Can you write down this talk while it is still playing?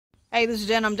Hey, this is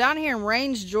Jen. I'm down here in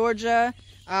Range, Georgia,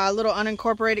 a little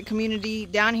unincorporated community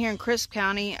down here in Crisp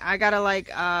County. I got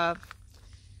a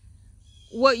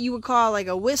what you would call like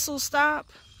a whistle stop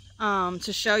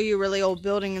to show you a really old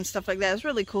building and stuff like that. It's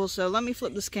really cool. So let me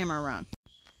flip this camera around.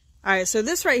 All right, so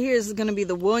this right here is going to be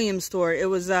the Williams store. It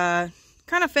was a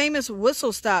kind of famous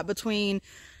whistle stop between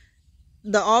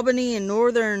the Albany and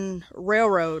Northern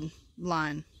Railroad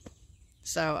line.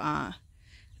 So I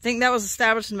think that was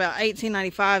established in about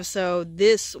 1895, so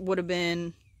this would have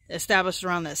been established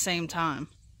around that same time.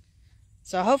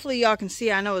 So hopefully y'all can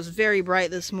see. I know it's very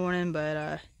bright this morning,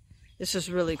 but it's just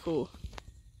really cool.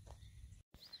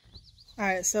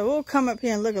 Alright, so we'll come up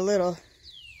here and look a little.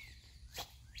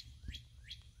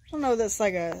 I don't know if that's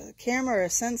like a camera or a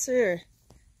sensor or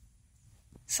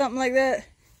something like that.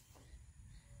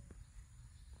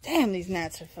 Damn, these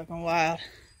gnats are fucking wild.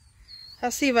 I'll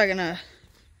see if I can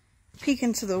peek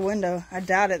into the window. I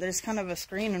doubt it. There's kind of a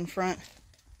screen in front.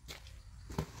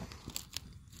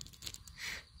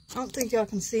 I don't think y'all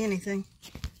can see anything.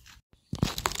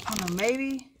 I don't know,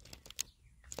 maybe.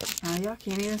 Y'all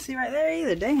can't even see right there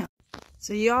either. Damn.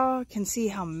 So y'all can see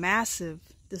how massive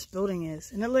this building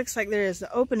is. And it looks like there is an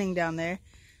opening down there.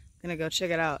 I'm gonna go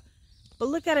check it out. But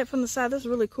look at it from the side. That's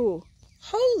really cool.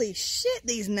 Holy shit,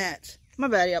 these gnats. My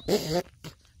bad, y'all.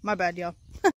 My bad, y'all.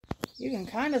 You can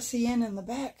kind of see in the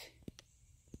back.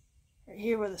 Right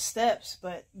here were the steps,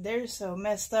 but they're so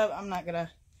messed up, I'm not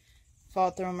gonna fall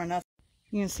through them or nothing.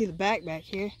 You can see the back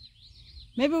here.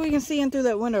 Maybe we can see in through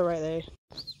that window right there.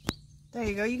 There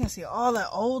you go. You can see all that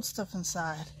old stuff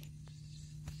inside.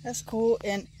 That's cool.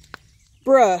 And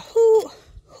bruh,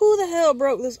 who the hell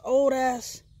broke this old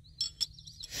ass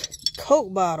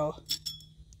Coke bottle?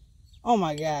 Oh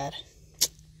my god.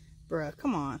 Bruh,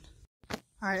 come on.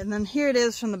 Alright, and then here it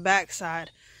is from the back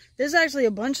side. There's actually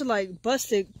a bunch of like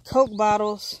busted Coke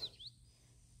bottles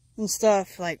and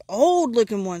stuff, like old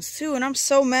looking ones too, and I'm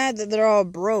so mad that they're all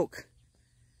broke.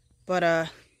 But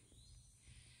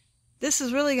this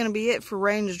is really gonna be it for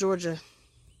Range, Georgia.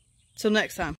 Till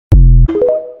next time.